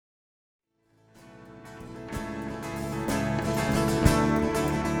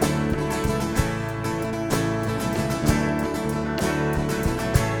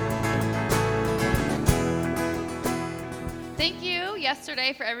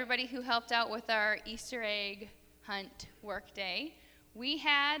yesterday for everybody who helped out with our Easter egg hunt work day. We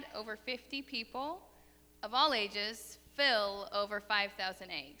had over 50 people of all ages fill over 5,000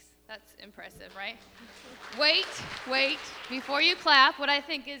 eggs. That's impressive, right? Wait, before you clap, what I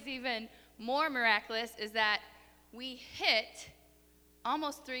think is even more miraculous is that we hit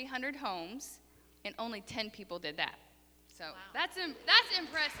almost 300 homes, and only 10 people did that. So wow. That's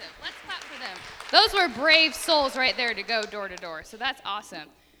impressive. Let's clap for them. Those were brave souls right there to go door to door. So that's awesome.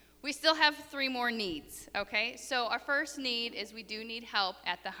 We still have 3 more needs, okay? So our first need is we do need help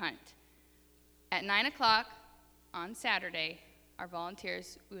at the hunt. At 9 o'clock on Saturday, our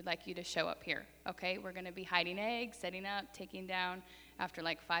volunteers, we would like you to show up here, okay? We're going to be hiding eggs, setting up, taking down after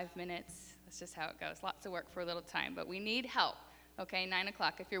like 5 minutes. That's just how it goes. Lots of work for a little time, but we need help, okay? 9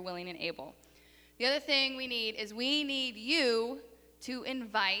 o'clock if you're willing and able. The other thing we need is we need you to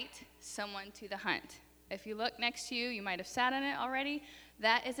invite someone to the hunt. If you look next to you, you might have sat on it already.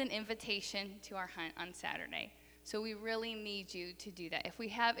 That is an invitation to our hunt on Saturday. So we really need you to do that.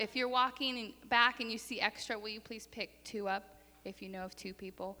 If you're walking back and you see extra, will you please pick 2 up if you know of 2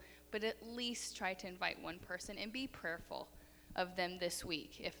 people? But at least try to invite 1 person and be prayerful of them this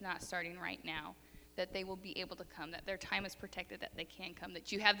week, if not starting right now, that they will be able to come, that their time is protected, that they can come,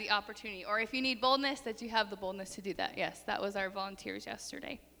 that you have the opportunity. Or if you need boldness, that you have the boldness to do that. Yes, that was our volunteers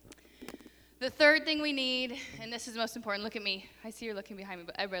yesterday. The third thing we need, and this is most important, look at me. I see you're looking behind me,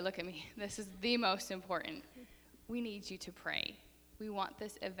 but everybody look at me. This is the most important. We need you to pray. We want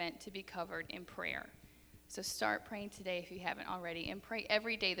this event to be covered in prayer. So start praying today if you haven't already, and pray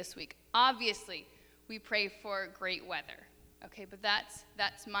every day this week. Obviously, we pray for great weather, okay? But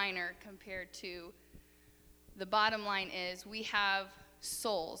that's minor compared to the bottom line is we have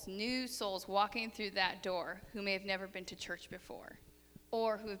souls, new souls walking through that door who may have never been to church before,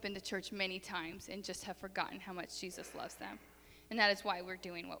 or who have been to church many times and just have forgotten how much Jesus loves them. And that is why we're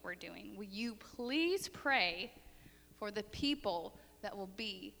doing what we're doing. Will you please pray for the people that will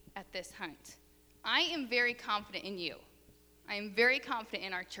be at this hunt? I am very confident in you. I am very confident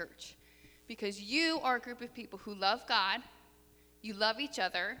in our church because you are a group of people who love God, you love each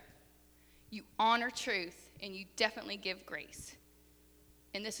other, you honor truth, and you definitely give grace.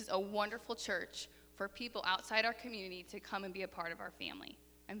 And this is a wonderful church for people outside our community to come and be a part of our family.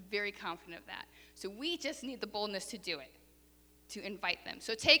 I'm very confident of that. So we just need the boldness to do it, to invite them.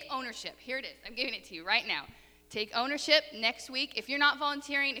 So take ownership. Here it is. I'm giving it to you right now. Take ownership next week. If you're not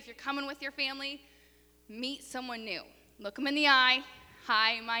volunteering, if you're coming with your family, meet someone new. Look them in the eye.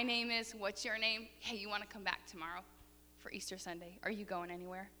 Hi, my name is, what's your name? Hey, you want to come back tomorrow for Easter Sunday? Are you going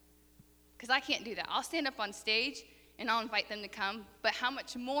anywhere? Because I can't do that. I'll stand up on stage and I'll invite them to come, but how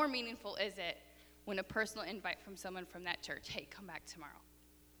much more meaningful is it when a personal invite from someone from that church, hey, come back tomorrow,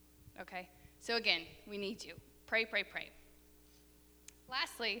 okay? So again, we need you. Pray, pray, pray.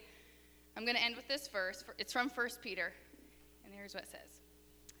 Lastly, I'm going to end with this verse. It's from 1 Peter, and here's what it says.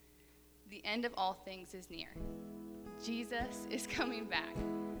 The end of all things is near. Jesus is coming back.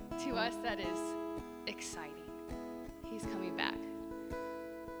 To us, that is exciting. He's coming back.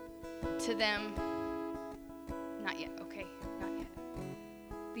 To them, not yet, okay, not yet.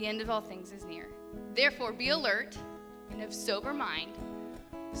 The end of all things is near. Therefore, be alert and of sober mind,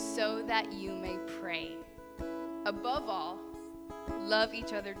 so that you may pray. Above all, love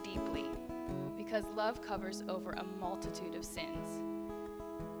each other deeply, because love covers over a multitude of sins.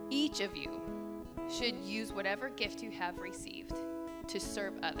 Each of you should use whatever gift you have received to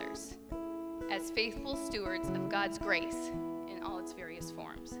serve others as faithful stewards of God's grace in all its various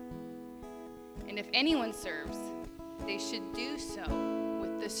forms. And if anyone serves, they should do so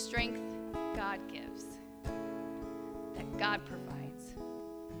with the strength God gives, that God provides,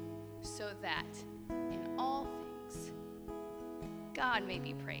 so that in all things God may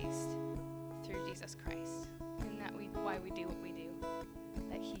be praised through Jesus Christ. And that why we do what we do,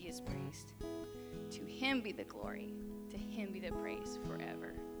 that he is praised. To him be the glory, to him be the praise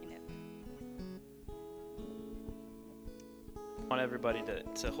forever and ever. I want everybody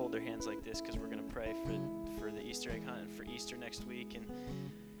to hold their hands like this because we're going to pray for the Easter egg hunt and for Easter next week. And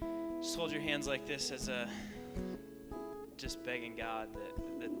just hold your hands like this as just begging God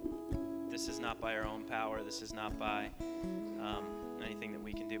that this is not by our own power. This is not by anything that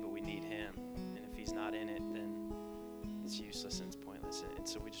we can do, but we need him. And if he's not in it, then it's useless and it's pointless. And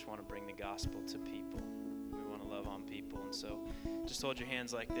so we just want to bring the gospel to people. We want to love on people. And so just hold your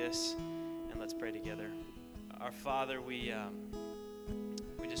hands like this and let's pray together. Our Father, we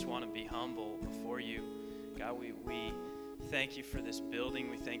just want to be humble before you. God, we thank you for this building.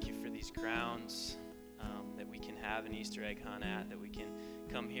 We thank you for these grounds that we can have an Easter egg hunt at, that we can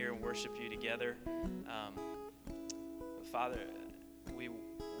come here and worship you together. Father,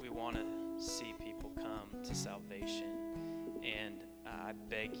 we want to see people come to salvation. And I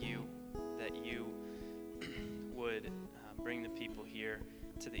beg you that you would bring the people here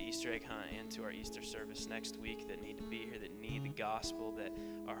to the Easter egg hunt and to our Easter service next week that need to be here, that need the gospel, that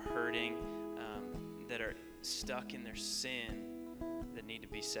are hurting, that are stuck in their sin, that need to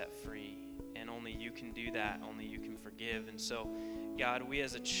be set free. And only you can do that. Only you can forgive. And so, God, we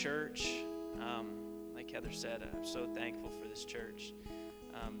as a church, like Heather said, I'm so thankful for this church,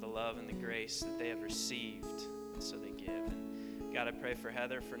 the love and the grace that they have received, and so they give. And God, I pray for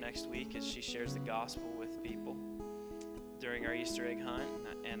Heather for next week as she shares the gospel with people during our Easter egg hunt.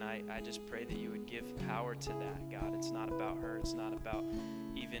 And I just pray that you would give power to that, God. It's not about her. It's not about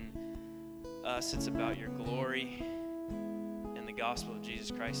even us. It's about your glory and the gospel of Jesus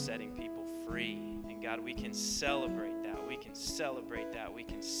Christ setting people free. And God, we can celebrate that. We can celebrate that. We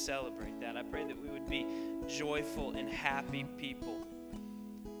can celebrate that. I pray that we would be joyful and happy people.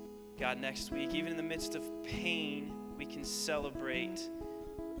 God, next week, even in the midst of pain, we can celebrate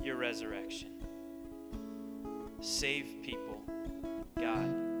your resurrection. Save people, God.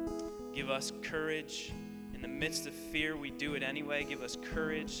 Give us courage. In the midst of fear, we do it anyway. Give us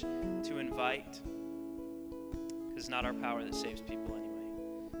courage to invite. Because it's not our power that saves people anyway.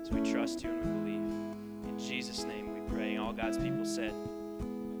 So we trust you and we believe. In Jesus' name we pray. And all God's people said,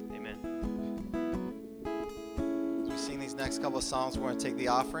 amen. As we sing these next couple of songs, we're going to take the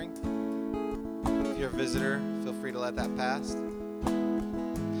offering. If you're a visitor, feel free to let that pass.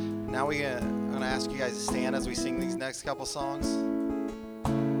 Now I'm going to ask you guys to stand as we sing these next couple songs.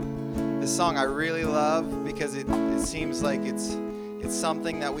 This song I really love because it seems like it's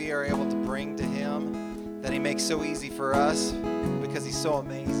something that we are able to bring to Him, that He makes so easy for us because He's so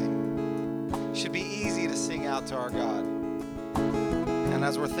amazing. It should be easy to sing out to our God. And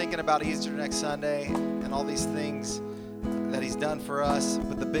as we're thinking about Easter next Sunday and all these things that He's done for us,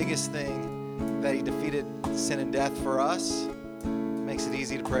 but the biggest thing, that He defeated sin and death for us, makes it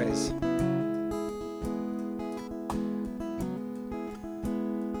easy to praise.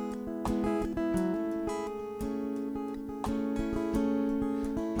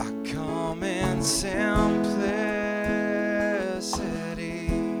 I come in simplicity,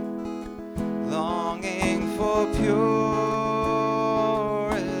 longing for purity,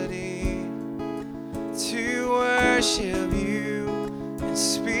 to worship you in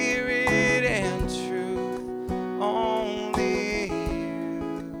spirit and truth, only you.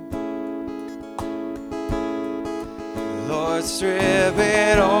 Lord, strip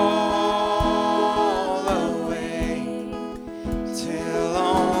it all away till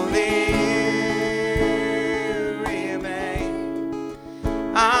only you remain.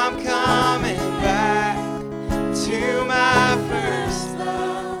 I'm coming back to my first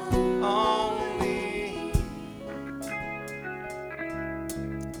love, only.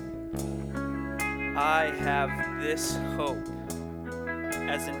 I have this hope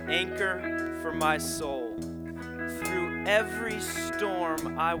as an anchor for my soul. Through every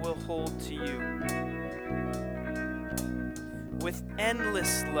storm I will hold to you. With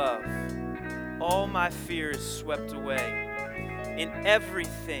endless love, all my fears swept away. In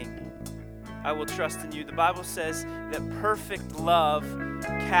everything, I will trust in you. The Bible says that perfect love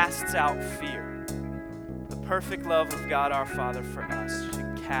casts out fear. The perfect love of God our Father for us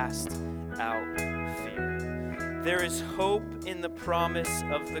should cast out fear. There is hope in the promise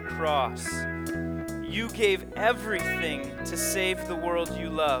of the cross. You gave everything to save the world you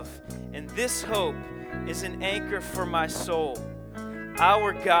love, and this hope is an anchor for my soul.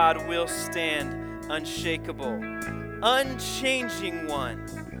 Our God will stand unshakable, unchanging one.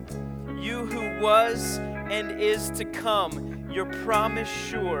 You who was and is to come, your promise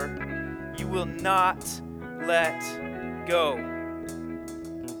sure, you will not let go.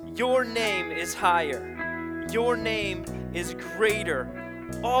 Your name is higher. Your name is greater.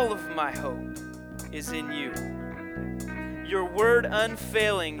 All of my hope is in you. Your word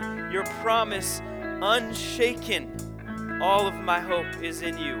unfailing, your promise unshaken. All of my hope is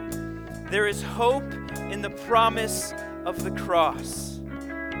in you. There is hope in the promise of the cross.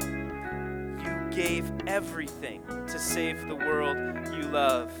 You gave everything to save the world you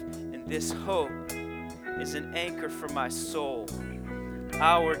love, and this hope is an anchor for my soul.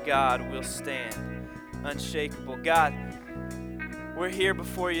 Our God will stand unshakable. God, we're here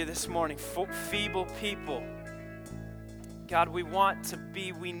before you this morning, feeble people. God, we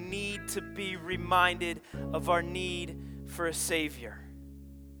need to be reminded of our need for a Savior.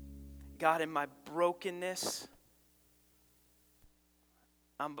 God, in my brokenness,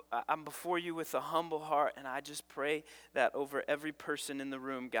 I'm before you with a humble heart, and I just pray that over every person in the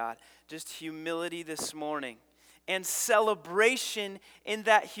room, God. Just humility this morning and celebration in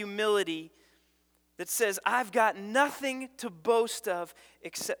that humility that says, I've got nothing to boast of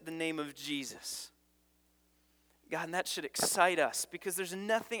except the name of Jesus. God, and that should excite us because there's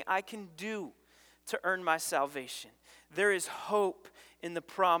nothing I can do to earn my salvation. There is hope in the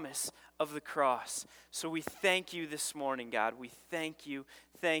promise of the cross. So we thank you this morning, God. We thank you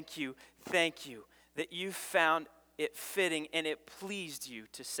that you found it fitting and it pleased you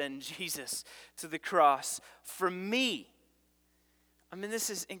to send Jesus to the cross for me. I mean, this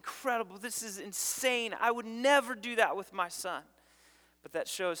is incredible. This is insane. I would never do that with my son. But that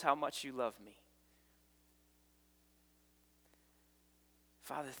shows how much you love me.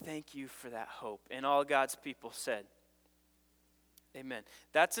 Father, thank you for that hope. And all God's people said, amen.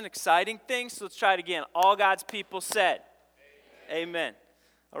 That's an exciting thing, so let's try it again. All God's people said, amen.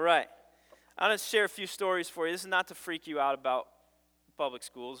 All right. I'm going to share a few stories for you. This is not to freak you out about public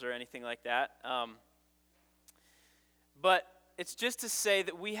schools or anything like that. But it's just to say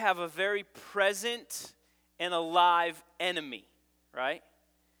that we have a very present and alive enemy, right?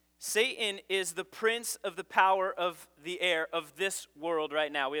 Satan is the prince of the power of the air of this world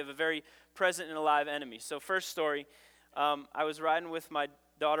right now. We have a very present and alive enemy. So first story, I was riding with my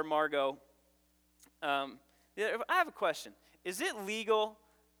daughter Margot. I have a question. Is it legal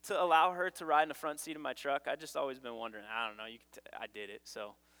to allow her to ride in the front seat of my truck? I've just always been wondering. I don't know. I did it,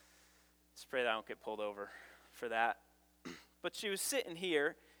 so just pray that I don't get pulled over for that. But she was sitting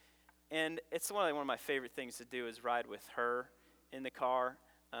here, and it's one of my favorite things to do is ride with her in the car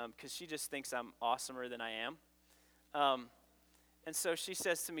because she just thinks I'm awesomer than I am. And so she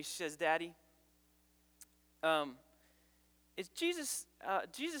says to me, she says, Daddy, is Jesus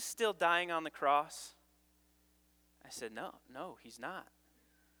still dying on the cross? I said, no, he's not.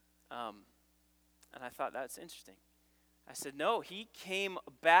 And I thought that's interesting. I said, no, he came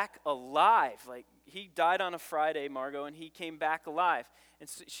back alive. Like, he died on a Friday, Margot, and he came back alive. And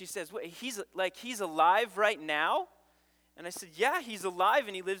so she says, wait, he's alive right now? And I said, yeah, he's alive,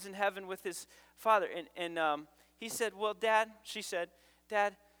 and he lives in heaven with his Father. And he said, well, she said,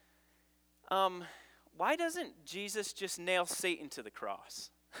 Dad, why doesn't Jesus just nail Satan to the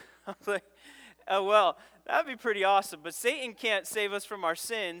cross? I was like, oh, well, that'd be pretty awesome, but Satan can't save us from our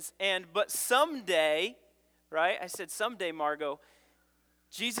sins, but someday, right? I said, someday, Margot,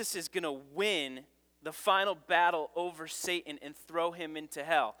 Jesus is going to win the final battle over Satan and throw him into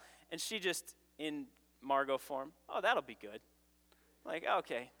hell. And she just, in Margot form, oh, that'll be good. Like,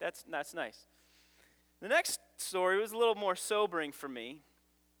 okay, that's nice. The next story was a little more sobering for me.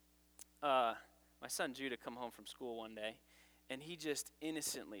 My son Judah come home from school one day, and he just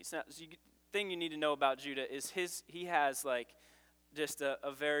innocently, thing you need to know about Judah is he has like just a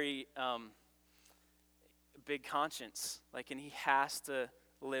very big conscience, and he has to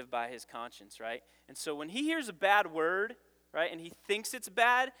live by his conscience, right? And so when he hears a bad word, right, and he thinks it's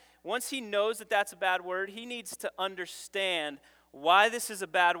bad, once he knows that that's a bad word, he needs to understand why this is a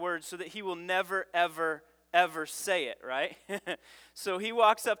bad word so that he will never, ever, ever say it, right? So he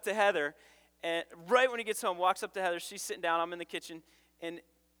walks up to Heather, and right when he gets home, walks up to Heather, she's sitting down, I'm in the kitchen, and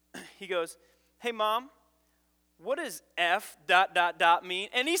he goes, hey, Mom, what does F ... mean?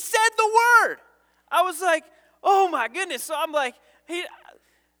 And he said the word. I was like, oh, my goodness. So I'm like,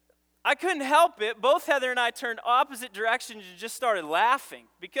 I couldn't help it. Both Heather and I turned opposite directions and just started laughing.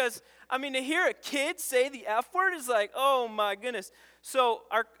 Because, to hear a kid say the F word is like, oh, my goodness. So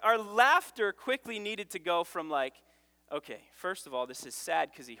our laughter quickly needed to go from like, okay, first of all, this is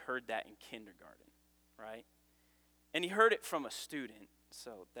sad because he heard that in kindergarten, right? And he heard it from a student.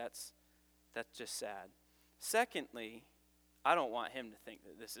 So that's just sad. Secondly, I don't want him to think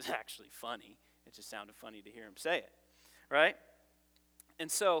that this is actually funny. It just sounded funny to hear him say it, right? And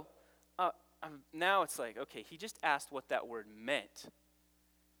so now it's like, okay, he just asked what that word meant.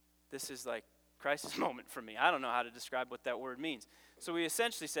 This is like crisis moment for me. I don't know how to describe what that word means. So we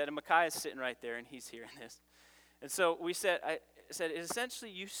essentially said, and Micaiah's sitting right there, and he's hearing this. And so I said,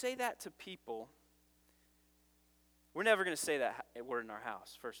 essentially, you say that to people. We're never going to say that word in our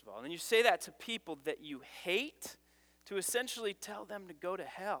house, first of all. And then you say that to people that you hate to essentially tell them to go to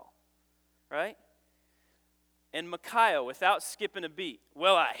hell, right? And Micaiah, without skipping a beat,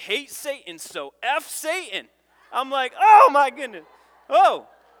 well, I hate Satan, so F Satan. I'm like, oh, my goodness. Oh,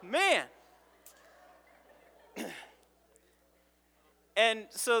 man. And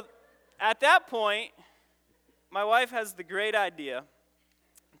so at that point, my wife has the great idea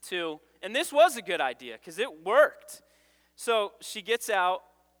and this was a good idea because it worked. So she gets out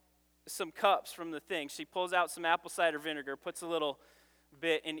some cups from the thing. She pulls out some apple cider vinegar, puts a little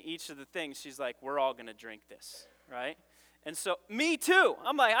bit in each of the things. She's like, we're all going to drink this, right? And so, me too.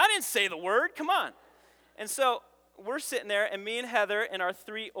 I'm like, I didn't say the word. Come on. And so we're sitting there, and me and Heather and our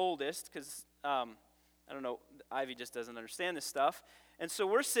three oldest, because I don't know, Ivy just doesn't understand this stuff. And so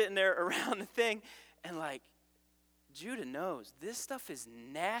we're sitting there around the thing, and like, Judah knows this stuff is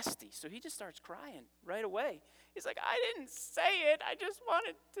nasty. So he just starts crying right away. He's like, I didn't say it. I just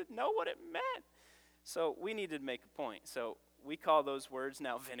wanted to know what it meant. So we needed to make a point. So we call those words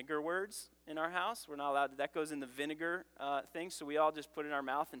now vinegar words in our house. We're not allowed to. That goes in the vinegar thing. So we all just put it in our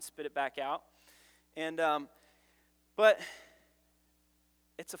mouth and spit it back out. And but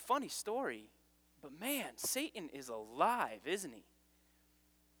it's a funny story. But man, Satan is alive, isn't he?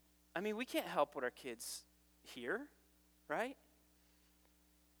 I mean, we can't help what our kids hear, right?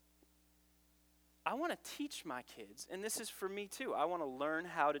 I want to teach my kids, and this is for me too. I want to learn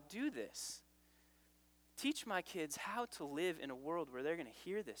how to do this. Teach my kids how to live in a world where they're going to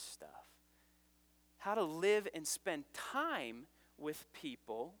hear this stuff. How to live and spend time with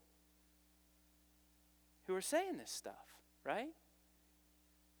people who are saying this stuff, right?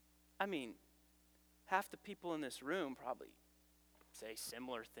 I mean, half the people in this room probably say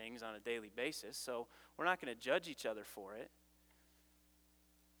similar things on a daily basis, so we're not going to judge each other for it.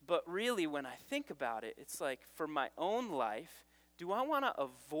 But really, when I think about it, it's like for my own life, do I want to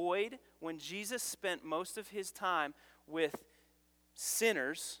avoid when Jesus spent most of his time with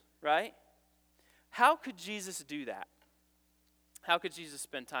sinners, right? How could Jesus do that? How could Jesus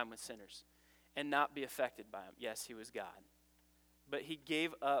spend time with sinners and not be affected by them? Yes, he was God. But he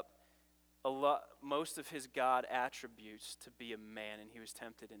gave up most of his God attributes to be a man, and he was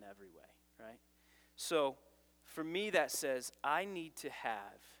tempted in every way, right? So for me, that says I need to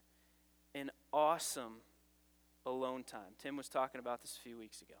have an awesome alone time. Tim was talking about this a few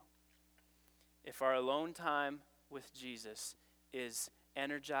weeks ago. If our alone time with Jesus is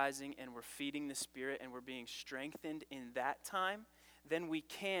energizing and we're feeding the Spirit and we're being strengthened in that time, then we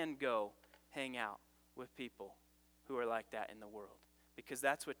can go hang out with people who are like that in the world, because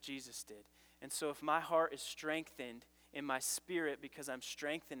that's what Jesus did. And so if my heart is strengthened in my spirit because I'm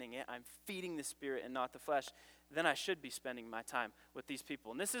strengthening it, I'm feeding the Spirit and not the flesh, then I should be spending my time with these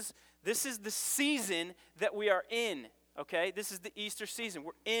people. And this is the season that we are in, okay? This is the Easter season.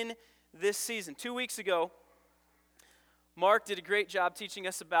 We're in this season. 2 weeks ago, Mark did a great job teaching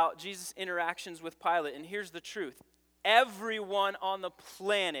us about Jesus' interactions with Pilate. And here's the truth. Everyone on the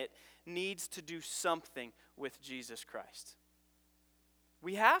planet needs to do something with Jesus Christ.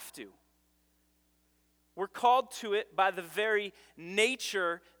 We have to. We're called to it by the very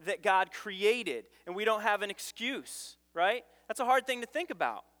nature that God created, and we don't have an excuse, right? That's a hard thing to think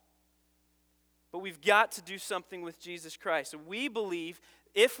about. But we've got to do something with Jesus Christ. And we believe,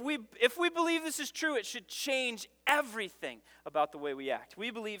 if we believe this is true, it should change everything about the way we act. We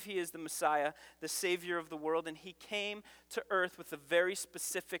believe he is the Messiah, the Savior of the world, and he came to earth with a very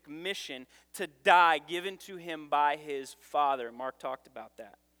specific mission to die, given to him by his Father. Mark talked about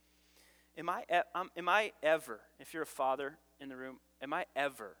that. Am I ever, if you're a father in the room, am I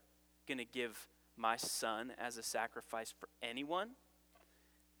ever going to give my son as a sacrifice for anyone?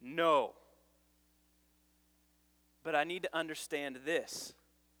 No. But I need to understand this,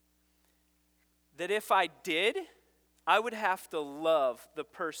 that if I did, I would have to love the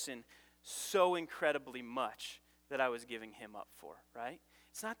person so incredibly much that I was giving him up for, right?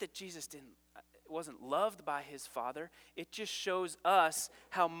 It's not that Jesus wasn't loved by his Father. It just shows us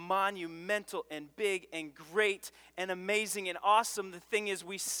how monumental and big and great and amazing and awesome the thing is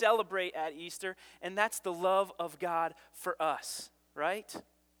we celebrate at Easter, and that's the love of God for us, right?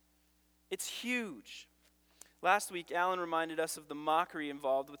 It's huge. Last week, Alan reminded us of the mockery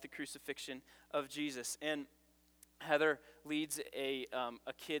involved with the crucifixion of Jesus, and Heather leads a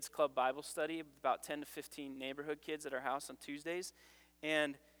kids club Bible study, about 10 to 15 neighborhood kids at our house on Tuesdays,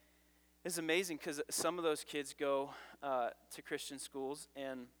 and it's amazing because some of those kids go to Christian schools,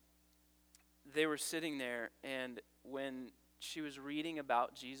 and they were sitting there, and when she was reading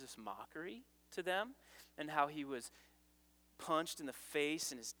about Jesus' mockery to them and how he was punched in the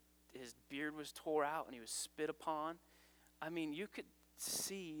face and his beard was tore out and he was spit upon, I mean, you could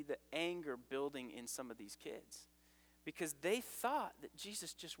see the anger building in some of these kids because they thought that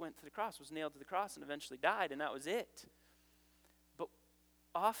Jesus just went to the cross, was nailed to the cross, and eventually died, and that was it. But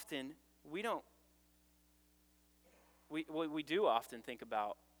often, we do often think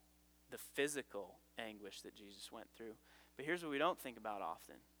about the physical anguish that Jesus went through. But here's what we don't think about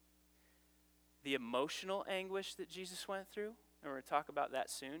often. The emotional anguish that Jesus went through, and we're going to talk about that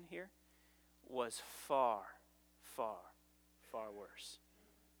soon here, was far, far, far worse.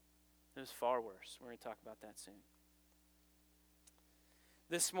 It was far worse. We're going to talk about that soon.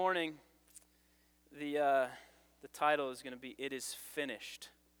 This morning, the title is going to be, It Is Finished.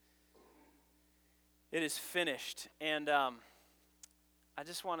 It is finished. And I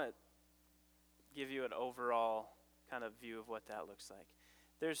just want to give you an overall kind of view of what that looks like.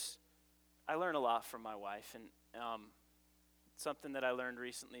 I learn a lot from my wife, and something that I learned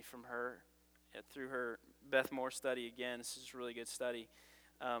recently from her through her Beth Moore study, again, this is a really good study,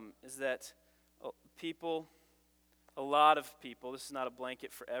 is that a lot of people, this is not a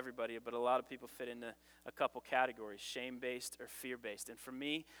blanket for everybody, but a lot of people fit into a couple categories, shame-based or fear-based. And for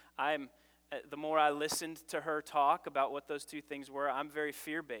me, the more I listened to her talk about what those two things were, I'm very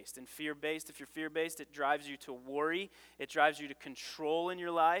fear-based. And fear-based, if you're fear-based, it drives you to worry. It drives you to control in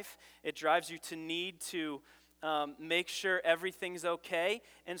your life. It drives you to need to make sure everything's okay.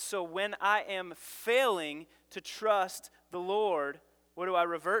 And so when I am failing to trust the Lord, what do I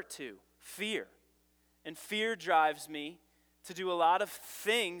revert to? Fear. And fear drives me to do a lot of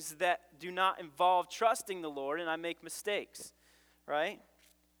things that do not involve trusting the Lord, and I make mistakes, right?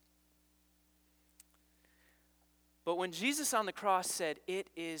 But when Jesus on the cross said, "It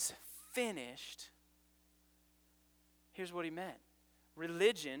is finished," here's what he meant.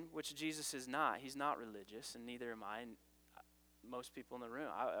 Religion, which Jesus is not, he's not religious, and neither am I, and most people in the room,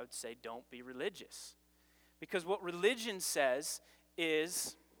 I would say don't be religious. Because what religion says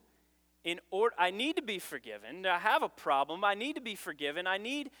is, I need to be forgiven. I have a problem. I need to be forgiven. I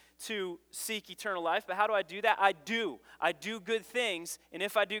need to seek eternal life. But how do I do that? I do good things. And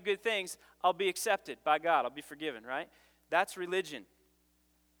if I do good things, I'll be accepted by God. I'll be forgiven, right? That's religion.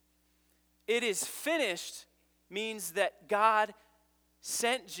 It is finished means that God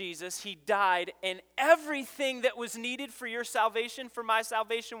sent Jesus. He died. And everything that was needed for your salvation, for my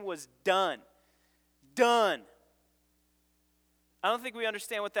salvation, was done. Done. I don't think we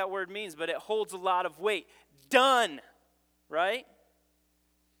understand what that word means, but it holds a lot of weight. Done, right?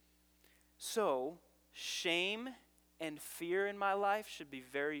 So, shame and fear in my life should be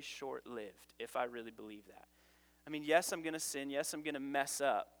very short-lived if I really believe that. I mean, yes, I'm going to sin. Yes, I'm going to mess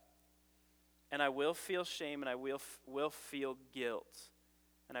up. And I will feel shame, and I will feel guilt,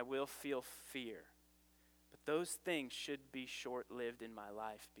 and I will feel fear. But those things should be short-lived in my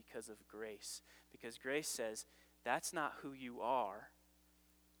life because of grace. Because grace says, that's not who you are,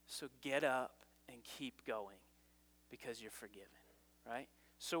 so get up and keep going because you're forgiven, right?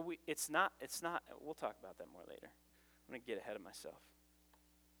 So it's not, we'll talk about that more later. I'm going to get ahead of myself.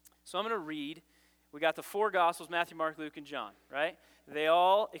 So I'm going to read, we got the four Gospels, Matthew, Mark, Luke, and John, right? They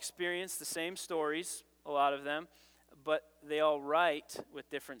all experience the same stories, a lot of them, but they all write with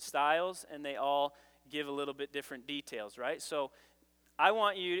different styles, and they all give a little bit different details, right? So I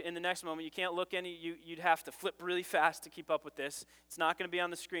want you, in the next moment, you can't look you'd have to flip really fast to keep up with this. It's not going to be on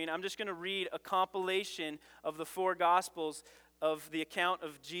the screen. I'm just going to read a compilation of the four Gospels of the account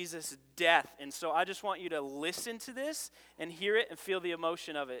of Jesus' death. And so I just want you to listen to this and hear it and feel the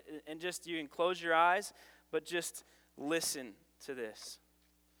emotion of it. And just, you can close your eyes, but just listen to this.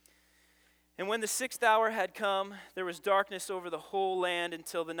 And when the 6th hour had come, there was darkness over the whole land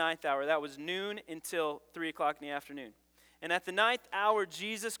until the 9th hour. That was noon until 3 o'clock in the afternoon. And at the 9th hour,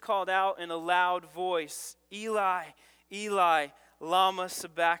 Jesus called out in a loud voice, "Eli, Eli, lama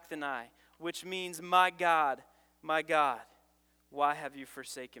sabachthani," which means, my God, why have you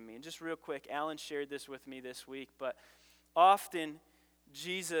forsaken me?" And just real quick, Alan shared this with me this week, but often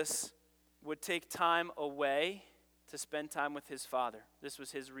Jesus would take time away to spend time with his Father. This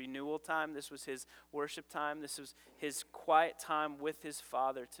was his renewal time. This was his worship time. This was his quiet time with his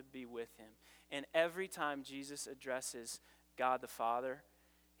Father to be with him. And every time Jesus addresses God the Father,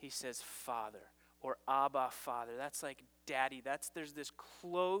 he says Father or Abba Father. That's like Daddy. There's this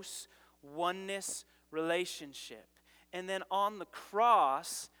close oneness relationship. And then on the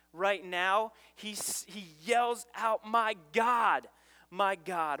cross, right now, he yells out, my God,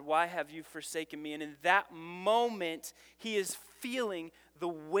 why have you forsaken me?" And in that moment, he is feeling the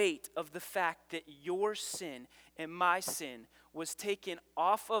weight of the fact that your sin and my sin was taken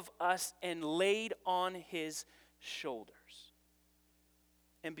off of us and laid on his shoulders.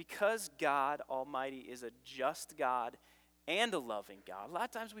 And because God Almighty is a just God and a loving God, a lot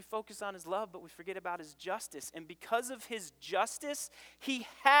of times we focus on his love, but we forget about his justice. And because of his justice, he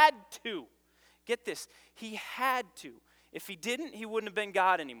had to. Get this, he had to. If he didn't, he wouldn't have been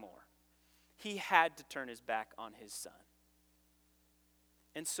God anymore. He had to turn his back on his son.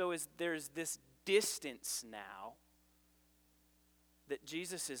 And so there's this distance now that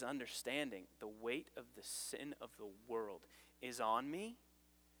Jesus is understanding the weight of the sin of the world is on me.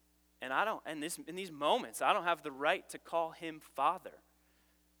 And in these moments, I don't have the right to call him Father.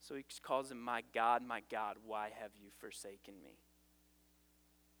 So he calls him, my God, why have you forsaken me?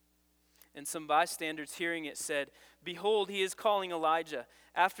 And some bystanders hearing it said, "Behold, he is calling Elijah."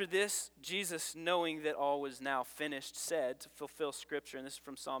 After this, Jesus, knowing that all was now finished, said, to fulfill Scripture, and this is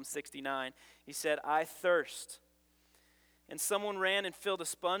from Psalm 69, he said, "I thirst." And someone ran and filled a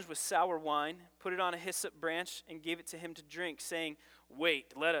sponge with sour wine, put it on a hyssop branch, and gave it to him to drink, saying,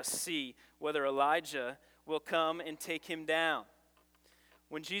 "Wait, let us see whether Elijah will come and take him down."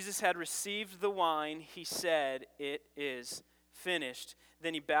 When Jesus had received the wine, he said, "It is finished."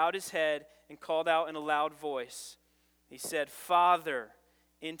 Then he bowed his head and called out in a loud voice. He said, "Father,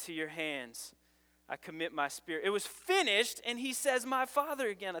 into your hands I commit my spirit." It was finished, and he says, "My Father,"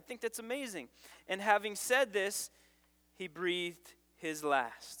 again. I think that's amazing. And having said this, he breathed his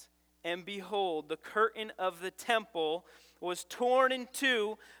last. And behold, the curtain of the temple was torn in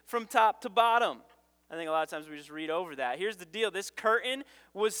two from top to bottom. I think a lot of times we just read over that. Here's the deal. This curtain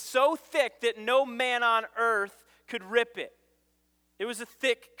was so thick that no man on earth could rip it. It was a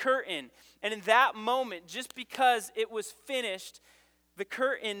thick curtain. And in that moment, just because it was finished, the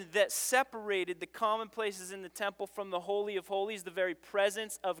curtain that separated the common places in the temple from the Holy of Holies, the very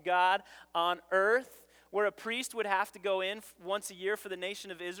presence of God on earth, where a priest would have to go in once a year for the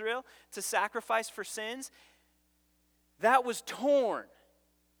nation of Israel to sacrifice for sins, that was torn.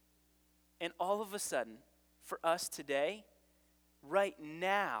 And all of a sudden, for us today, right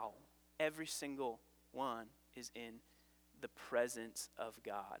now, every single one is in the presence of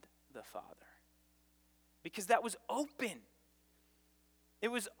God the Father. Because that was open. It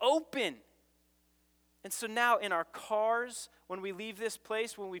was open. And so now in our cars, when we leave this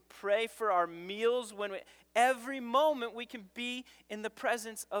place, when we pray for our meals, every moment we can be in the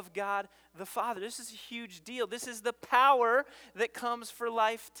presence of God the Father. This is a huge deal. This is the power that comes for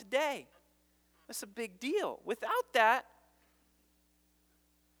life today. That's a big deal. Without that,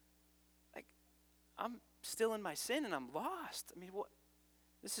 I'm still in my sin and I'm lost. I mean, what?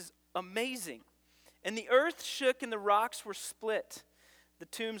 This is amazing. And the earth shook and the rocks were split. The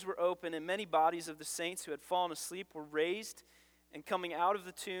tombs were open, and many bodies of the saints who had fallen asleep were raised. And coming out of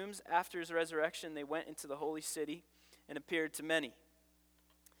the tombs after his resurrection, they went into the holy city and appeared to many.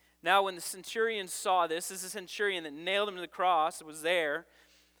 Now when the centurion saw this is a centurion that nailed him to the cross, was there.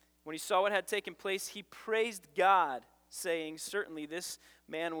 When he saw what had taken place, he praised God, saying, "Certainly this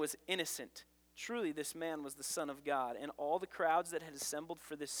man was innocent. Truly this man was the Son of God." And all the crowds that had assembled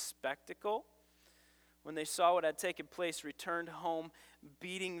for this spectacle, when they saw what had taken place, returned home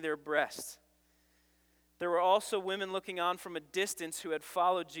beating their breasts. There were also women looking on from a distance who had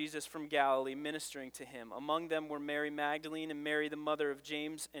followed Jesus from Galilee, ministering to him. Among them were Mary Magdalene and Mary, the mother of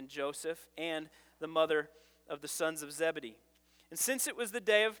James and Joseph, and the mother of the sons of Zebedee. And since it was the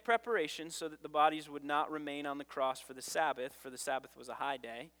day of preparation, so that the bodies would not remain on the cross for the Sabbath was a high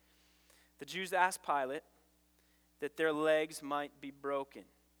day, the Jews asked Pilate that their legs might be broken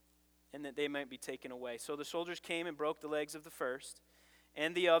and that they might be taken away. So the soldiers came and broke the legs of the first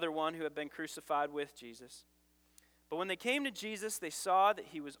and the other one who had been crucified with Jesus. But when they came to Jesus, they saw that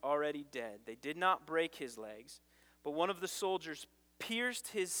he was already dead. They did not break his legs, but one of the soldiers pierced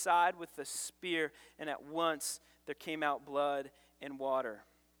his side with a spear, and at once there came out blood and water.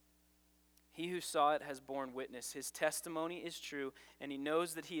 He who saw it has borne witness. His testimony is true, and he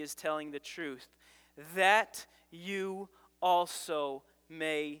knows that he is telling the truth, that you also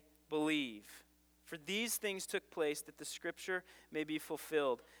may believe. For these things took place that the scripture may be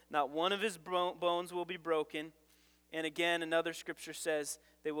fulfilled. Not one of his bones will be broken. And again, another scripture says,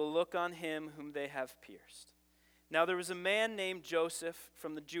 they will look on him whom they have pierced. Now there was a man named Joseph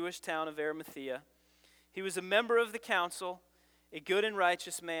from the Jewish town of Arimathea. He was a member of the council, a good and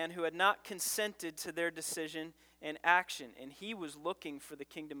righteous man who had not consented to their decision and action, and he was looking for the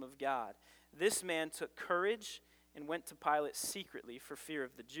kingdom of God. This man took courage and went to Pilate secretly for fear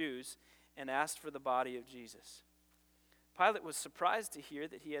of the Jews and asked for the body of Jesus. Pilate was surprised to hear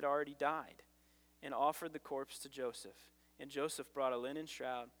that he had already died and offered the corpse to Joseph. And Joseph brought a linen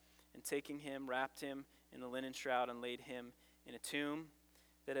shroud and taking him, wrapped him in the linen shroud and laid him in a tomb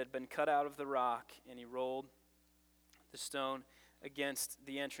that had been cut out of the rock, and he rolled the stone against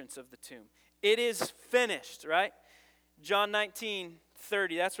the entrance of the tomb. It is finished, right? John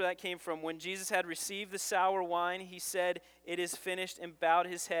 19:30, that's where that came from. When Jesus had received the sour wine, he said, "It is finished," and bowed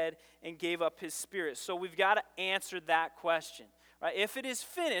his head and gave up his spirit. So we've got to answer that question, right? If it is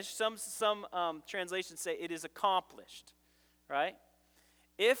finished, some translations say it is accomplished, right?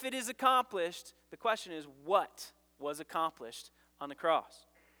 If it is accomplished, the question is, what was accomplished on the cross?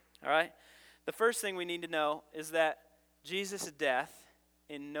 All right? The first thing we need to know is that Jesus' death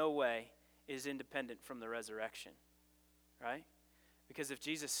in no way is independent from the resurrection, right? Because if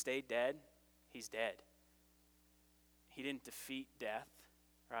Jesus stayed dead, he's dead. He didn't defeat death,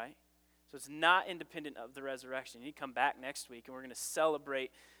 right? So it's not independent of the resurrection. You come back next week and we're going to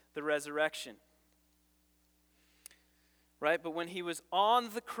celebrate the resurrection. Right? But when he was on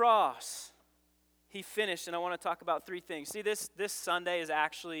the cross, he finished, and I want to talk about three things. See, this Sunday is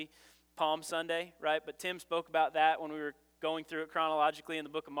actually Palm Sunday, right? But Tim spoke about that when we were going through it chronologically in the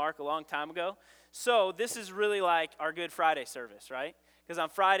book of Mark a long time ago. So this is really like our Good Friday service, right? Because on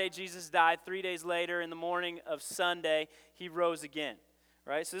Friday, Jesus died. 3 days later, in the morning of Sunday, he rose again,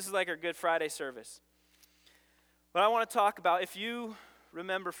 right? So this is like our Good Friday service. But I want to talk about, if you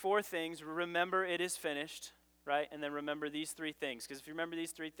remember four things, remember it is finished, right? And then remember these three things. Because if you remember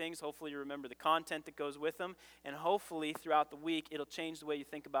these three things, hopefully you remember the content that goes with them. And hopefully throughout the week, it'll change the way you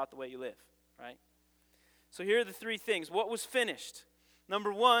think about the way you live, right? So here are the three things. What was finished?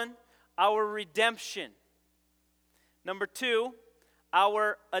 Number one, our redemption. Number two,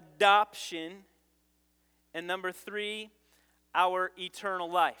 our adoption. And number three, our eternal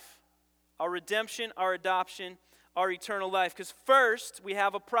life. Our redemption, our adoption, our eternal life. Because first, we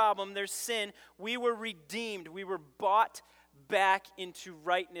have a problem. There's sin. We were redeemed. We were bought back into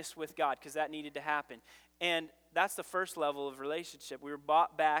rightness with God because that needed to happen. And that's the first level of relationship. We were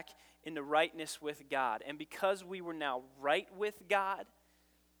bought back into rightness with God. And because we were now right with God,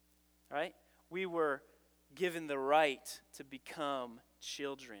 right, we were given the right to become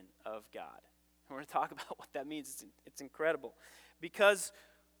children of God. And we're going to talk about what that means. It's incredible. Because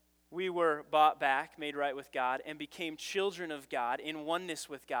we were bought back, made right with God, and became children of God in oneness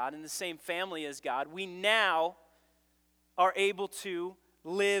with God, in the same family as God, we now are able to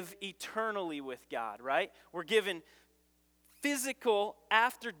live eternally with God, right? We're given physical,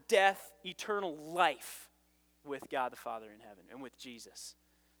 after death, eternal life with God the Father in heaven and with Jesus,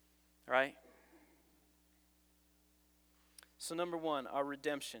 right? So number one, our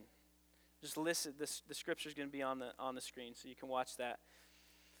redemption. Just listen, the scripture is going to be on the screen so you can watch that.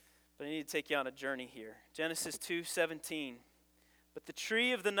 But I need to take you on a journey here. Genesis 2:17. But the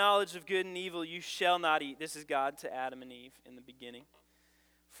tree of the knowledge of good and evil you shall not eat. This is God to Adam and Eve in the beginning.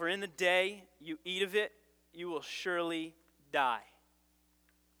 For in the day you eat of it, you will surely die.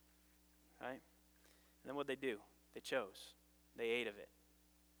 Right? And then what did they do? They chose. They ate of it.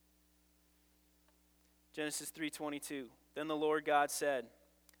 Genesis 3:22. Then the Lord God said,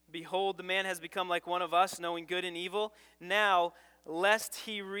 Behold, the man has become like one of us, knowing good and evil. Now, lest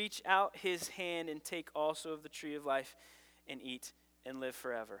he reach out his hand and take also of the tree of life and eat and live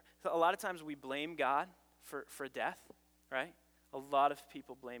forever. So a lot of times we blame God for death, right? A lot of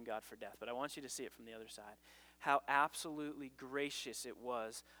people blame God for death, but I want you to see it from the other side. How absolutely gracious it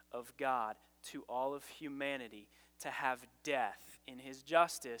was of God to all of humanity to have death in his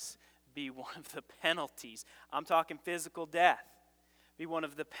justice be one of the penalties. I'm talking physical death. Be one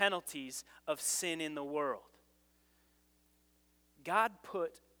of the penalties of sin in the world. God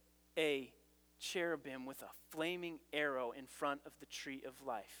put a cherubim with a flaming arrow in front of the tree of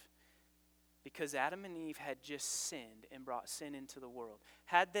life because Adam and Eve had just sinned and brought sin into the world.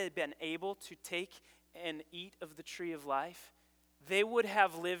 Had they been able to take and eat of the tree of life, they would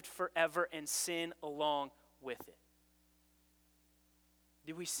have lived forever and sin along with it.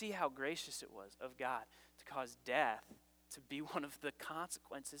 Did we see how gracious it was of God to cause death to be one of the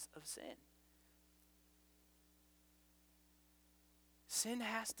consequences of sin? Sin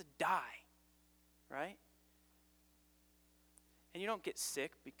has to die, right? And you don't get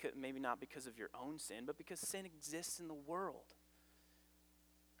sick, because maybe not because of your own sin, but because sin exists in the world.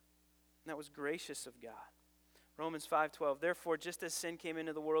 And that was gracious of God. Romans 5:12, therefore, just as sin came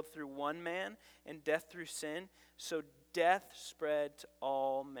into the world through one man, and death through sin, so death spread to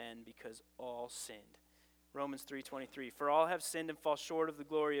all men because all sinned. Romans 3:23, for all have sinned and fall short of the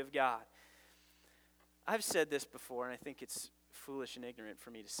glory of God. I've said this before, and I think it's foolish and ignorant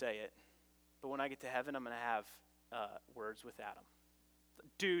for me to say it, but when I get to heaven, I'm going to have words with Adam.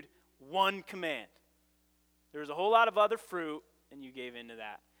 Dude, one command. There was a whole lot of other fruit, and you gave into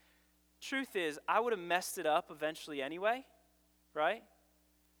that. Truth is, I would have messed it up eventually anyway, right?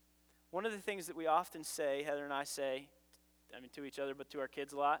 One of the things that we often say, Heather and I say, to each other, but to our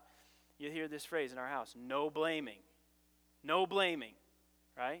kids a lot, you hear this phrase in our house, no blaming. No blaming,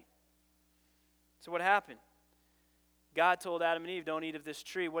 right? So what happened? God told Adam and Eve, don't eat of this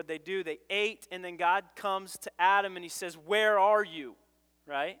tree. What did they do? They ate, and then God comes to Adam and he says, where are you?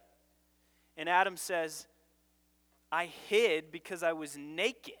 Right? And Adam says, I hid because I was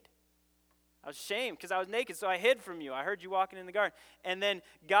naked. I was ashamed because I was naked, so I hid from you. I heard you walking in the garden. And then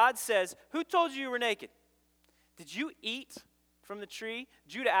God says, who told you were naked? Did you eat from the tree?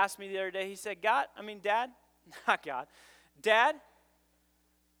 Judah asked me the other day, he said, Dad, not God, Dad,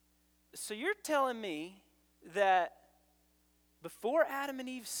 so you're telling me that before Adam and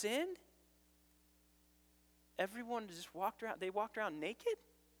Eve sinned, everyone just walked around. They walked around naked.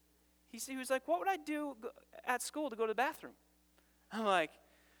 He was like, what would I do at school to go to the bathroom? I'm like,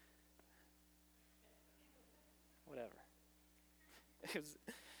 whatever. It was,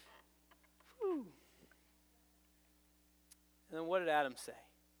 whew. And then what did Adam say?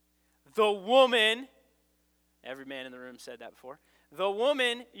 The woman, every man in the room said that before, the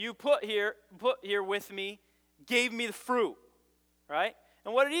woman you put here with me gave me the fruit, right?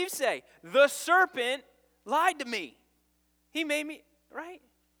 And what did Eve say? The serpent lied to me. He made me, right?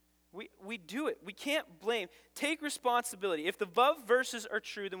 We do it. We can't blame. Take responsibility. If the above verses are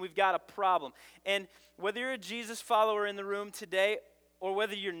true, then we've got a problem. And whether you're a Jesus follower in the room today or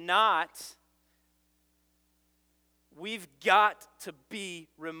whether you're not, we've got to be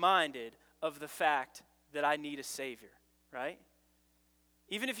reminded of the fact that I need a Savior, right?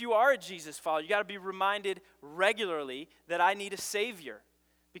 Even if you are a Jesus follower, you got to be reminded regularly that I need a Savior.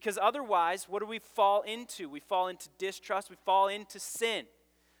 Because otherwise, what do we fall into? We fall into distrust. We fall into sin.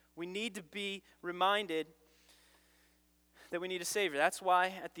 We need to be reminded that we need a Savior. That's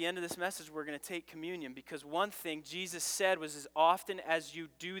why at the end of this message we're going to take communion, because one thing Jesus said was, as often as you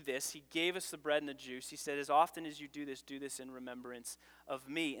do this, he gave us the bread and the juice. He said, as often as you do this in remembrance of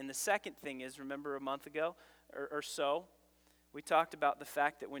me. And the second thing is, remember a month ago or so, we talked about the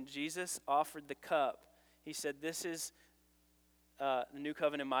fact that when Jesus offered the cup, he said, this is the new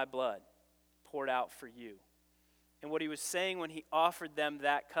covenant in my blood poured out for you. And what he was saying when he offered them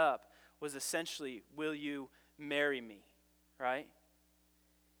that cup was essentially, will you marry me, right?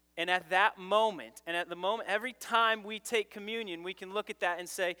 And at that moment, every time we take communion, we can look at that and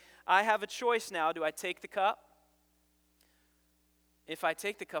say, I have a choice now. Do I take the cup? If I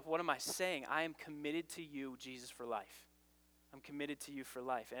take the cup, what am I saying? I am committed to you, Jesus, for life. I'm committed to you for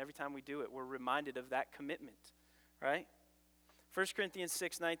life. And every time we do it, we're reminded of that commitment, right? 1 Corinthians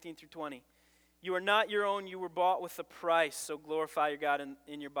 6:19-20. You are not your own, you were bought with a price, so glorify your God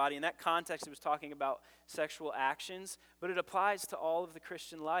in your body. In that context, it was talking about sexual actions, but it applies to all of the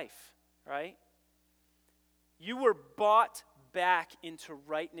Christian life, right? You were bought back into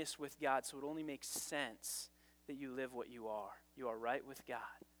rightness with God, so it only makes sense that you live what you are. You are right with God.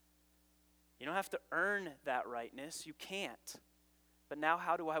 You don't have to earn that rightness. You can't. But now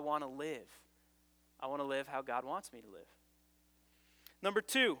how do I want to live? I want to live how God wants me to live. Number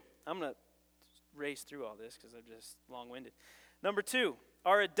 2, I'm going to race through all this because I'm just long-winded. Number 2,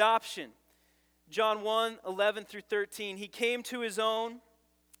 our adoption. John 1:11-13. He came to his own,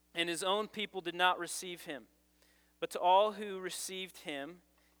 and his own people did not receive him. But to all who received him,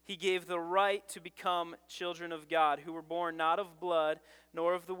 he gave the right to become children of God, who were born not of blood,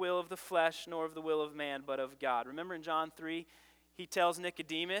 nor of the will of the flesh, nor of the will of man, but of God. Remember in John 3, he tells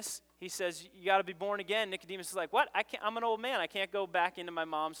Nicodemus, he says, you got to be born again. Nicodemus is like, what? I'm an old man. I can't go back into my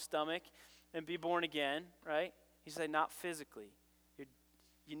mom's stomach and be born again, right? He's like, not physically.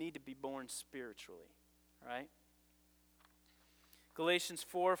 You need to be born spiritually, right? Galatians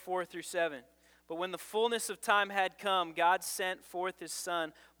 4:4-7. But when the fullness of time had come, God sent forth his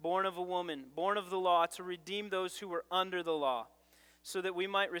Son, born of a woman, born of the law, to redeem those who were under the law, so that we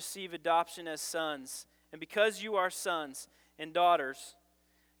might receive adoption as sons. And because you are sons and daughters,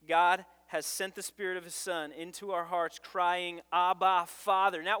 God has sent the Spirit of his Son into our hearts, crying, Abba,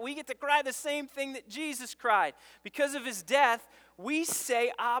 Father. Now we get to cry the same thing that Jesus cried. Because of his death, we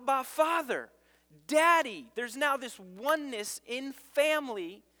say, Abba, Father, Daddy. There's now this oneness in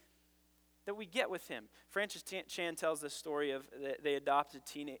family that we get with him. Francis Chan tells this story of they adopted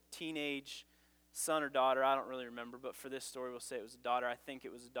teenage son or daughter. I don't really remember, but for this story, we'll say it was a daughter. I think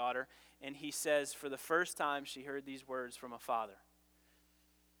it was a daughter. And he says, for the first time, she heard these words from a father.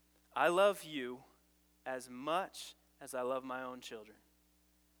 I love you as much as I love my own children.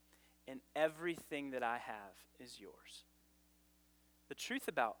 And everything that I have is yours. The truth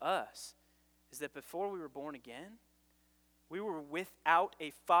about us is that before we were born again, we were without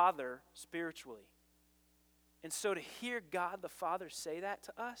a father spiritually. And so to hear God the Father say that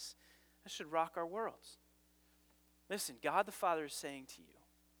to us, that should rock our worlds. Listen, God the Father is saying to you,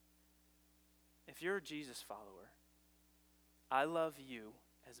 if you're a Jesus follower, I love you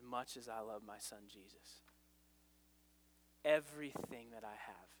as much as I love my son Jesus. Everything that I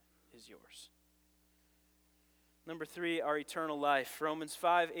have is yours. Number 3, our eternal life. Romans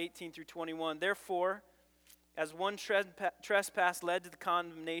 5:18-21. Therefore, as one trespass led to the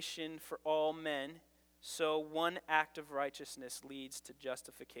condemnation for all men, so one act of righteousness leads to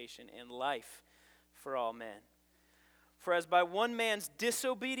justification and life for all men. For as by one man's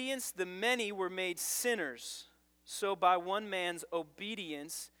disobedience the many were made sinners, so by one man's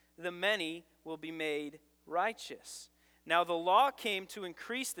obedience the many will be made righteous. Now the law came to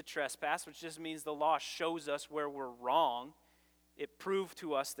increase the trespass, which just means the law shows us where we're wrong. It proved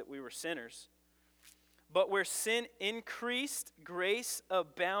to us that we were sinners. But where sin increased, grace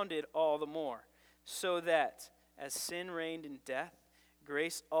abounded all the more, so that as sin reigned in death,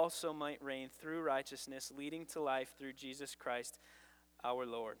 grace also might reign through righteousness, leading to life through Jesus Christ our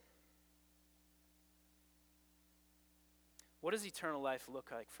Lord. What does eternal life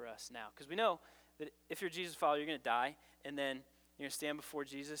look like for us now? Because we know that if you're a Jesus follower, you're going to die, and then you're going to stand before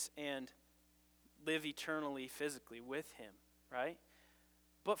Jesus and live eternally physically with him, right?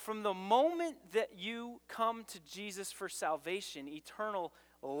 But from the moment that you come to Jesus for salvation, eternal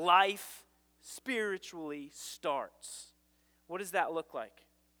life spiritually starts. What does that look like?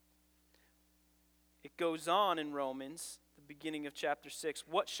 It goes on in Romans, the beginning of chapter 6.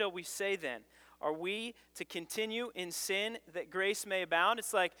 What shall we say then? Are we to continue in sin that grace may abound?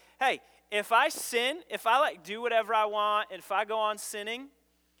 It's like, hey, if I sin, if I do whatever I want, and if I go on sinning,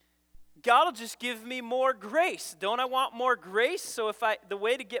 God will just give me more grace. Don't I want more grace? So the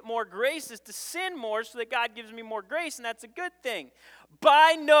way to get more grace is to sin more so that God gives me more grace, and that's a good thing.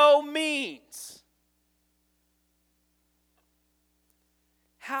 By no means.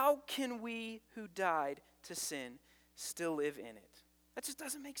 How can we who died to sin still live in it? That just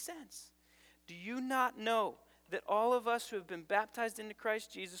doesn't make sense. Do you not know that all of us who have been baptized into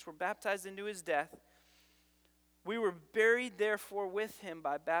Christ Jesus were baptized into his death? We were buried, therefore, with him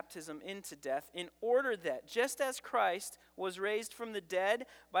by baptism into death, in order that, just as Christ was raised from the dead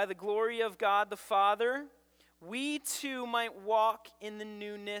by the glory of God the Father, we too might walk in the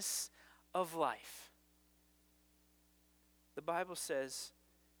newness of life. The Bible says,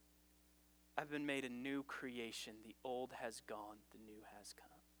 I've been made a new creation. The old has gone, the new has come.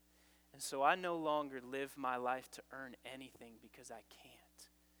 And so I no longer live my life to earn anything because I can't.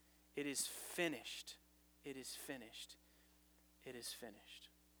 It is finished. It is finished. It is finished.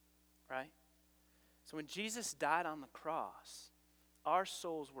 Right? So when Jesus died on the cross, our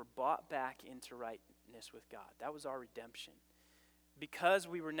souls were bought back into rightness with God. That was our redemption. Because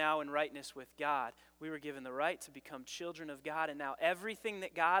we were now in rightness with God, we were given the right to become children of God, and now everything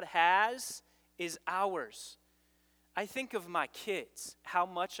that God has is ours. I think of my kids, how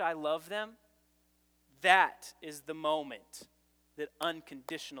much I love them. That is the moment that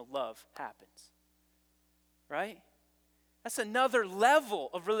unconditional love happens. Right? That's another level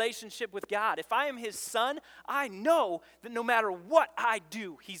of relationship with God. If I am his son, I know that no matter what I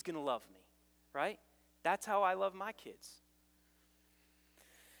do, he's going to love me. Right? That's how I love my kids.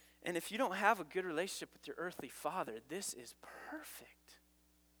 And if you don't have a good relationship with your earthly father, this is perfect.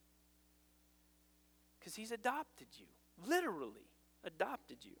 Because he's adopted you. Literally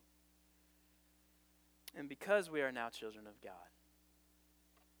adopted you. And because we are now children of God,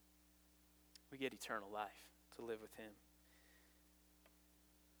 we get eternal life to live with him.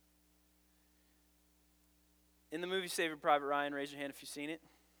 In the movie Saving Private Ryan, raise your hand if you've seen it.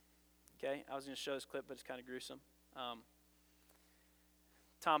 Okay, I was going to show this clip, but it's kind of gruesome.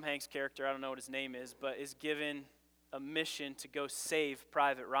 Tom Hanks' character, I don't know what his name is, but is given a mission to go save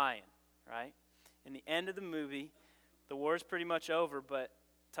Private Ryan, right? In the end of the movie, the war's pretty much over, but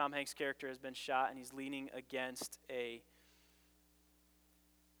Tom Hanks' character has been shot, and he's leaning against a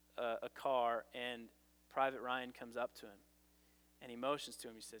car, and Private Ryan comes up to him, and he motions to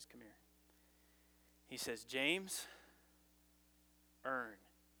him. He says, "Come here." He says, "James, earn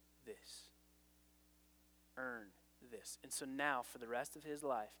this. Earn this." And so now, for the rest of his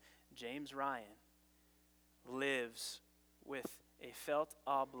life, James Ryan lives with a felt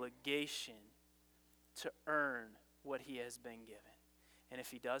obligation to earn what he has been given. And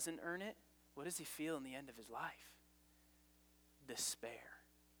if he doesn't earn it, what does he feel in the end of his life? Despair.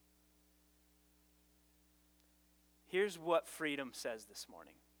 Here's what freedom says this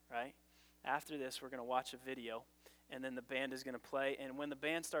morning, right? After this, we're going to watch a video, and then the band is going to play. And when the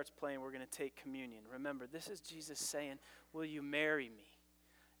band starts playing, we're going to take communion. Remember, this is Jesus saying, will you marry me?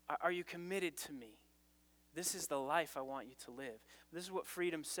 Are you committed to me? This is the life I want you to live. This is what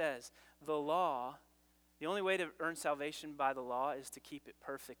freedom says. The law, the only way to earn salvation by the law is to keep it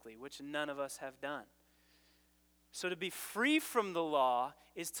perfectly, which none of us have done. So to be free from the law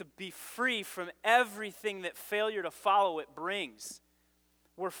is to be free from everything that failure to follow it brings.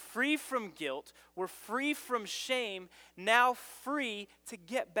 We're free from guilt. We're free from shame. Now free to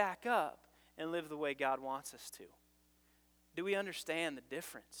get back up and live the way God wants us to. Do we understand the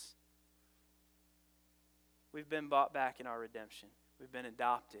difference? We've been bought back in our redemption. We've been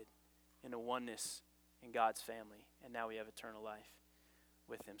adopted into oneness in God's family. And now we have eternal life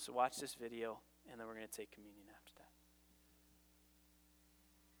with him. So watch this video, and then we're going to take communion after that.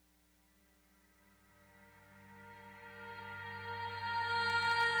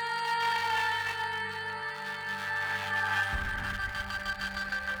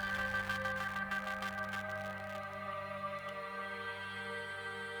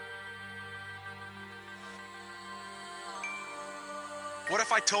 What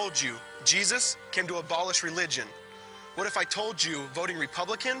if I told you Jesus came to abolish religion? What if I told you voting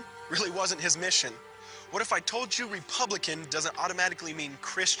Republican really wasn't his mission? What if I told you Republican doesn't automatically mean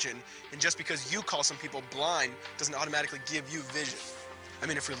Christian, and just because you call some people blind doesn't automatically give you vision? I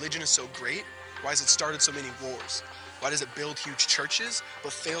mean, if religion is so great, why has it started so many wars? Why does it build huge churches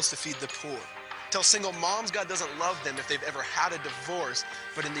but fails to feed the poor? Tell single moms God doesn't love them if they've ever had a divorce,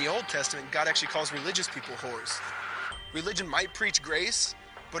 but in the Old Testament, God actually calls religious people whores. Religion might preach grace,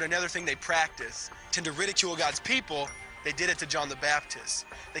 but another thing they practice, tend to ridicule God's people. They did it to John the Baptist.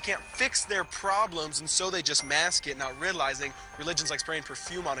 They can't fix their problems, and so they just mask it, not realizing religion's like spraying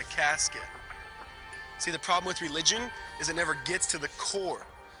perfume on a casket. See, the problem with religion is it never gets to the core.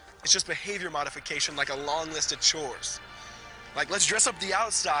 It's just behavior modification, like a long list of chores. Like, let's dress up the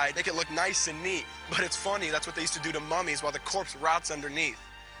outside, make it look nice and neat. But it's funny, that's what they used to do to mummies while the corpse rots underneath.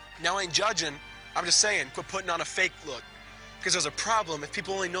 Now, I ain't judging, I'm just saying, quit putting on a fake look. Because there's a problem if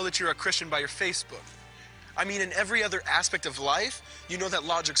people only know that you're a Christian by your Facebook. I mean, in every other aspect of life, you know that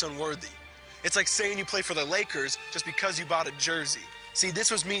logic's unworthy. It's like saying you play for the Lakers just because you bought a jersey. See,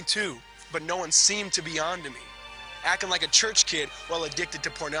 this was me too, but no one seemed to be on to me. Acting like a church kid while addicted to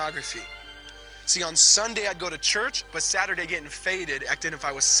pornography. See, on Sunday I'd go to church, but Saturday getting faded, acting if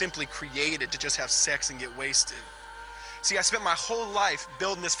I was simply created to just have sex and get wasted. See, I spent my whole life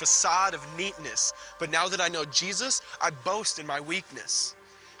building this facade of neatness, but now that I know Jesus, I boast in my weakness.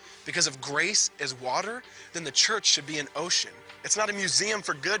 Because if grace is water, then the church should be an ocean. It's not a museum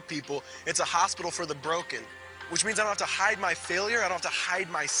for good people, it's a hospital for the broken. Which means I don't have to hide my failure, I don't have to hide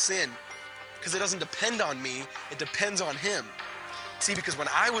my sin. Because it doesn't depend on me, it depends on him. See, because when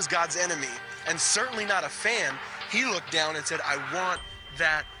I was God's enemy, and certainly not a fan, he looked down and said, I want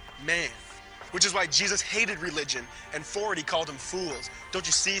that man. Which is why Jesus hated religion, and for it he called them fools. Don't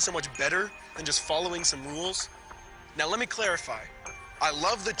you see so much better than just following some rules? Now let me clarify. I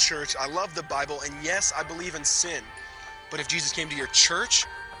love the church, I love the Bible, and yes, I believe in sin. But if Jesus came to your church,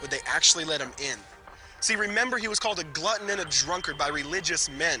 would they actually let him in? See, remember he was called a glutton and a drunkard by religious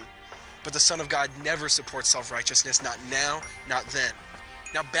men. But the Son of God never supports self-righteousness, not now, not then.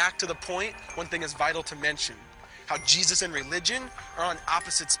 Now back to the point, one thing is vital to mention. How Jesus and religion are on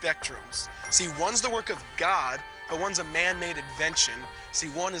opposite spectrums. See, one's the work of God, but one's a man-made invention. See,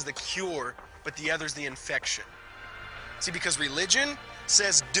 one is the cure, but the other's the infection. See, because religion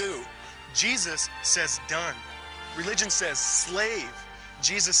says do. Jesus says done. Religion says slave.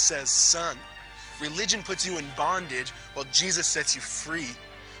 Jesus says son. Religion puts you in bondage, while Jesus sets you free.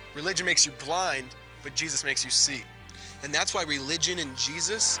 Religion makes you blind, but Jesus makes you see. And that's why religion and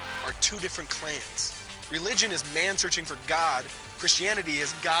Jesus are two different clans. Religion is man searching for God. Christianity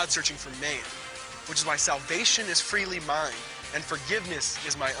is God searching for man. Which is why salvation is freely mine, and forgiveness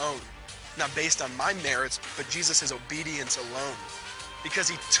is my own. Not based on my merits, but Jesus' obedience alone. Because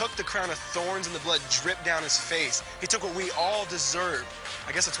he took the crown of thorns and the blood dripped down his face. He took what we all deserved.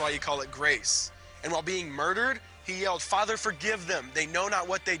 I guess that's why you call it grace. And while being murdered, he yelled, Father, forgive them. They know not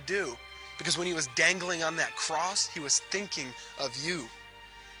what they do. Because when he was dangling on that cross, he was thinking of you.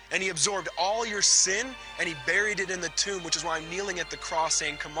 And he absorbed all your sin, and he buried it in the tomb, which is why I'm kneeling at the cross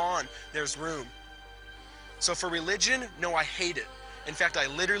saying, come on, there's room. So for religion, no, I hate it. In fact, I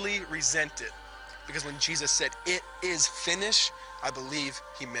literally resent it. Because when Jesus said, it is finished, I believe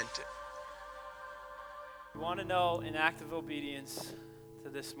he meant it. You want to know an act of obedience to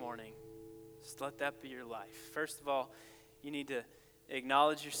this morning? Just let that be your life. First of all, you need to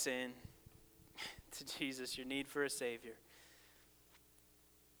acknowledge your sin to Jesus, your need for a Savior.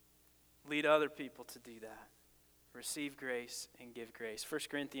 Lead other people to do that. Receive grace and give grace. 1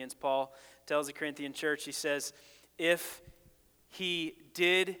 Corinthians, Paul tells the Corinthian church, he says, if he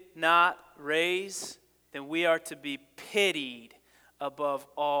did not raise, then we are to be pitied above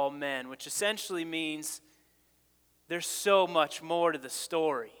all men, which essentially means there's so much more to the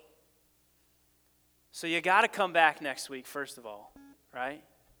story. So you got to come back next week, first of all, right?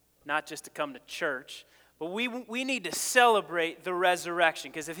 Not just to come to church, but we need to celebrate the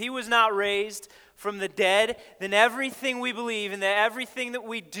resurrection. Because if he was not raised from the dead, then everything we believe and everything that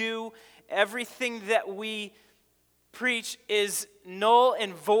we do, everything that we preach is null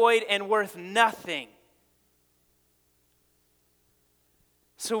and void and worth nothing.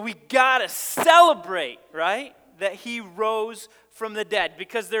 So we got to celebrate, right? That he rose from the dead,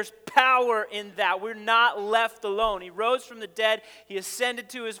 because there's power in that. We're not left alone. He rose from the dead, he ascended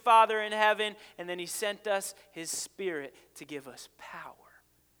to his Father in heaven, and then he sent us his Spirit to give us power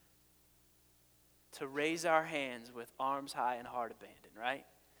to raise our hands with arms high and heart abandoned, right?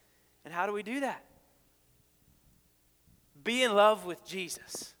 And how do we do that? Be in love with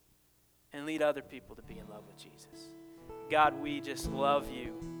Jesus and lead other people to be in love with Jesus. God, we just love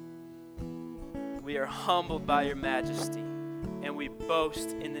you. We are humbled by your majesty, and we boast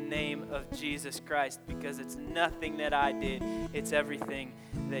in the name of Jesus Christ, because it's nothing that I did. It's everything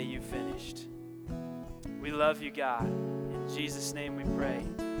that you finished. We love you, God. In Jesus' name we pray.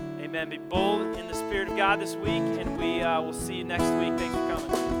 Amen. Be bold in the Spirit of God this week, and we will see you next week. Thanks for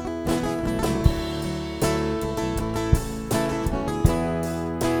coming.